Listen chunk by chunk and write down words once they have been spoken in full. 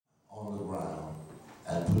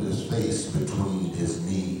put his face between his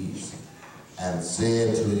knees and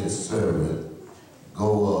said to his servant,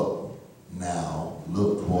 "Go up now,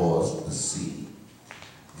 look towards the sea."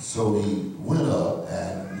 So he went up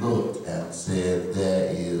and looked and said,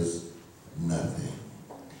 "There is nothing."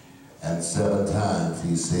 And 7 times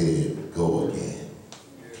he said, "Go again."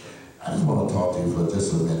 I just want to talk to you for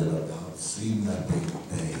just a minute about see nothing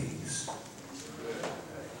days.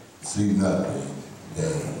 See nothing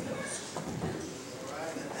days.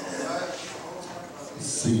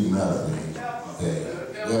 See nothing days.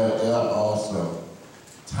 There are also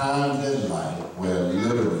times in life where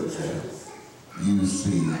literally you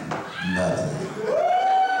see nothing.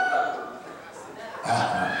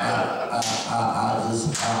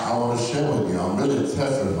 I want to share with you. I'm really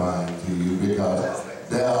testifying to you because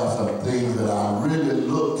there are some things that I really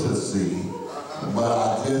look to see, but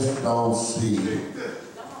I just don't see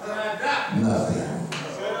nothing.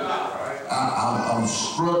 I'm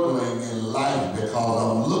struggling in life because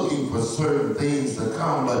I'm looking for certain things to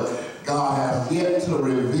come, but God has yet to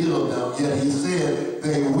reveal them. Yet he said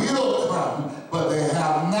they will come, but they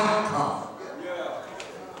have not come.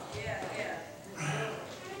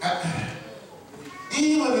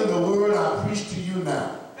 Even in the word I preach to you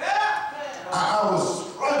now, I was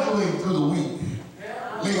struggling through the week.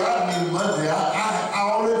 Lee, I knew Monday. I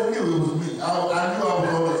already knew it was me. I knew I was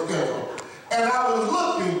on the schedule. And I was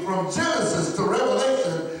looking from Genesis to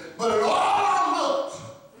Revelation, but at all I looked,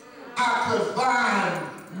 I could find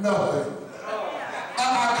nothing.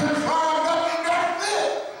 I couldn't find nothing. That's it.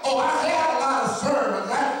 Oh, I had a lot of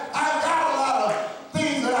sermons. I got a lot of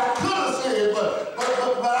things that I could have said, but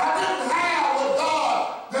I didn't have what God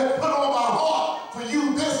had put on my heart for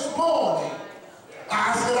you this morning.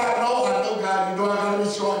 I said, I know, God, you know I gotta be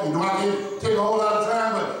short, you know I can take a whole lot of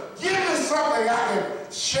time, but give me something I can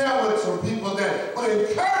share with some people that will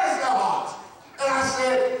encourage their hearts. And I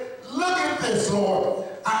said, look at this, Lord.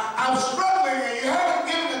 I'm struggling and you haven't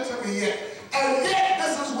given it to me yet. And yet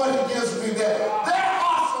this is what he gives me, that there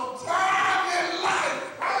are some times in life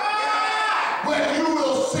where you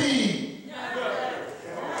will see.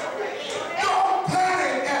 Don't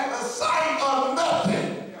panic at the sight of nothing.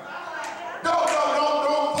 Don't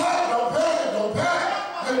panic.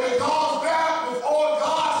 Because there, before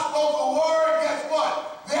God spoke a word, guess what?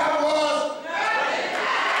 There was nothing.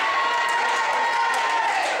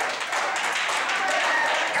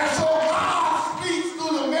 And so God speaks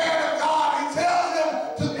through the man of God. He tells him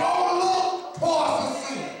to go look towards the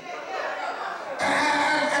sea.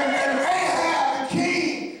 And Ahab, the king,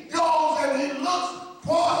 goes and he looks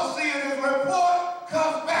towards the sea, and his report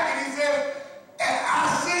comes back and he says, I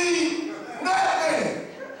see nothing.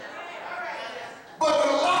 But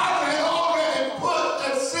Elijah had already put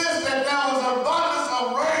and says that there was abundance of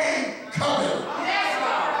rain coming.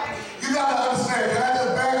 You got to understand. Can I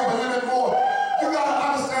just back up a little bit more? You got to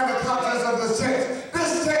understand the context of this text.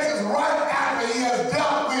 This text is right after he has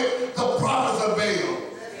dealt with the prophets of Baal.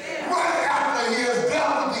 Right after he has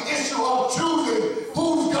dealt with the issue of choosing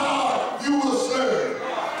whose God you will serve.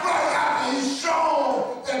 Right after he's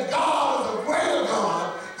shown that God is a greater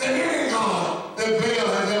God than any God that Baal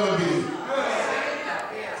has ever been.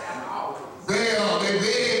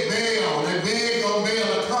 They begged on Baal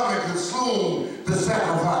to come and consume the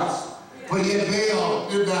sacrifice. But yet Baal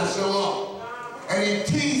did not show up. And he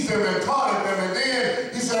teased them and taunted them. And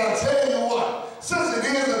then he said, I tell you what, since it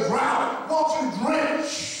is a drought, won't you drench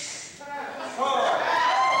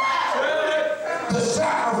the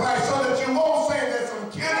sacrifice so that you won't say that some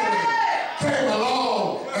kindling came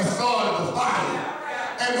along and started the fire.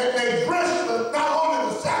 And that they drenched not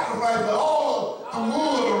only the sacrifice, but all of the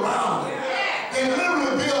wood around it. They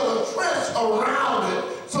literally built a trench around it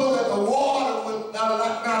so that the water would not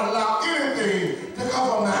allow anything to come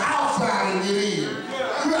from the outside and get in.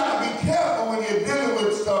 You got to be careful when you're dealing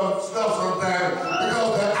with stuff sometimes,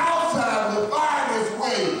 because the outside will find its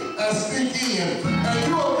way and sneak in. And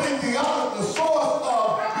you will think the source of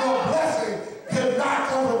your blessing did not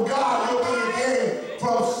come from God. You'll think it came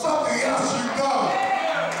from something else you've done.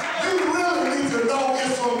 You really need to know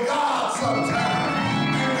it's from God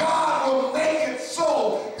sometimes. And God will make it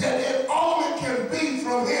so that it only can be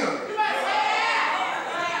from him.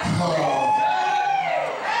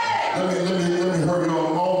 Let me hurry on.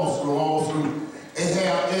 I'm almost through.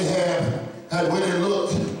 Ahab, when it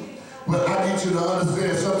looked, but I need you to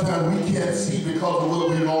understand sometimes we can't see because of what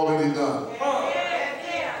we've already done.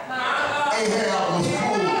 Ahab was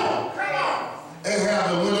full. Ahab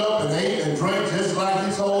went up and ate and drank just like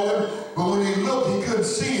he told him, but when he looked, he couldn't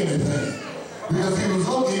see anything because he was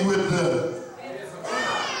looking with the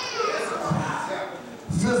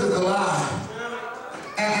physical eye.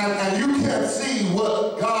 And and you can't see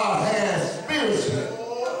what God has spiritually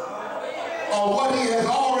or what he has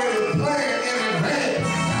already planned in advance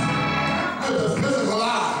with the physical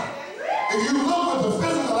eye. If you look with the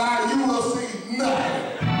physical eye, you will see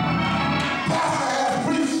nothing. Pastor has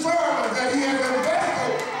preached sermons that he has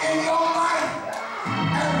invested in your life,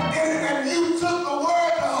 and you took the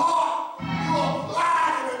word to heart. You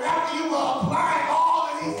applied it, and after you were applying all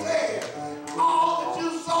that he said, all that you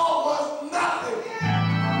saw was nothing.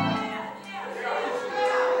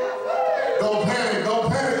 Don't panic,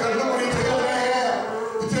 because look what he tells Ahab.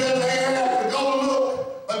 He tells Ahab to go look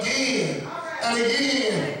again and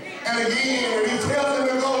again and again, and he tells him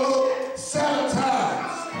to go look 7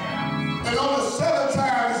 times. And on the 7th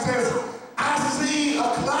time, he says, I see a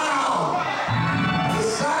cloud the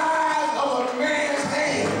size of a man's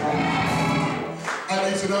hand. I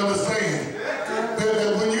need you to understand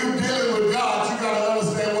that when you're dealing with God, you got to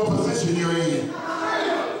understand what position you're in.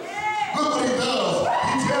 Look what he does.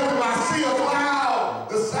 He tells him, I see a cloud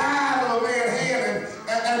the size of a man's hand.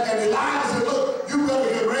 And Elijah said, look, you better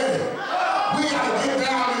get ready. We got to get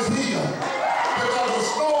down this hill because the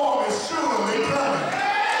storm is surely coming.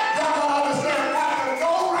 Y'all got to understand, after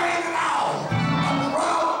no rain at all, a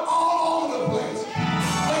drought all over the place.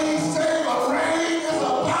 When he said a rain is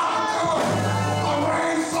about to come, a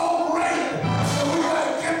rain so great that we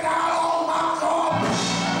better get down on my God.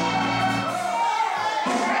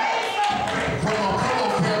 Come on,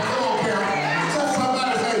 Cam. Tell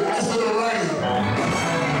somebody, say, it's in the rain.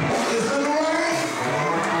 It's in the rain.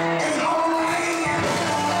 It's on the rain and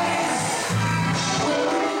it's when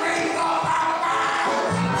we raise up our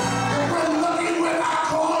lives, and we're looking with our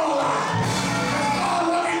carnal eye, and start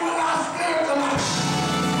looking with our spiritual eye,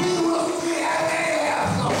 we will see as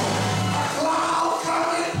there's a cloud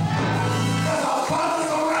coming, there's a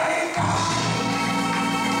abundance of rain coming.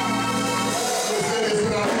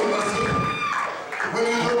 When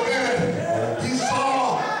he looked at it, he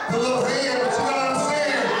saw the little hand, but you gotta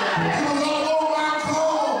understand, he was up on my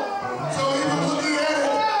call, so he was looking at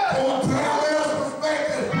it from a parallel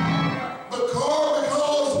perspective.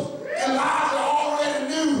 Because Elijah already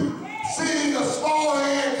knew seeing a small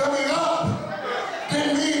hand coming up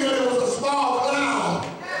didn't mean that it was a small cloud.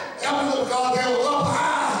 That was because they were up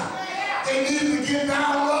high. They needed to get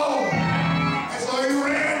down low. And so he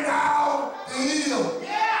ran down the hill.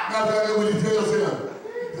 Now tell you what he tells him.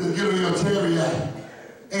 Just get on your chariot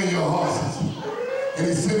and your horses. And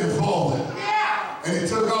he sent him forward. And he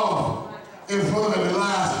took off in front of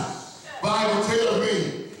Elijah. Bible tells me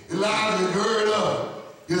Elijah girded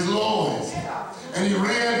up his loins. And he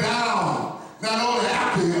ran down, not only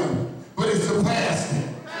after him, but he surpassed him.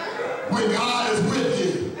 When God is with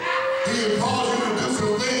you, he will cause you to do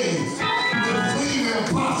some things that seem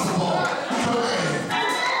impossible to man.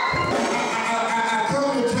 I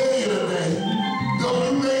come to tell you today, though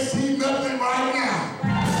you may see nothing right now,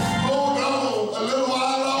 hold on a little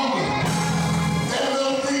while longer. That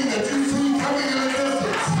little thing that you see coming in the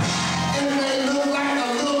distance, it may look like a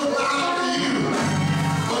little cloud to you,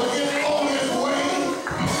 but it's on its way.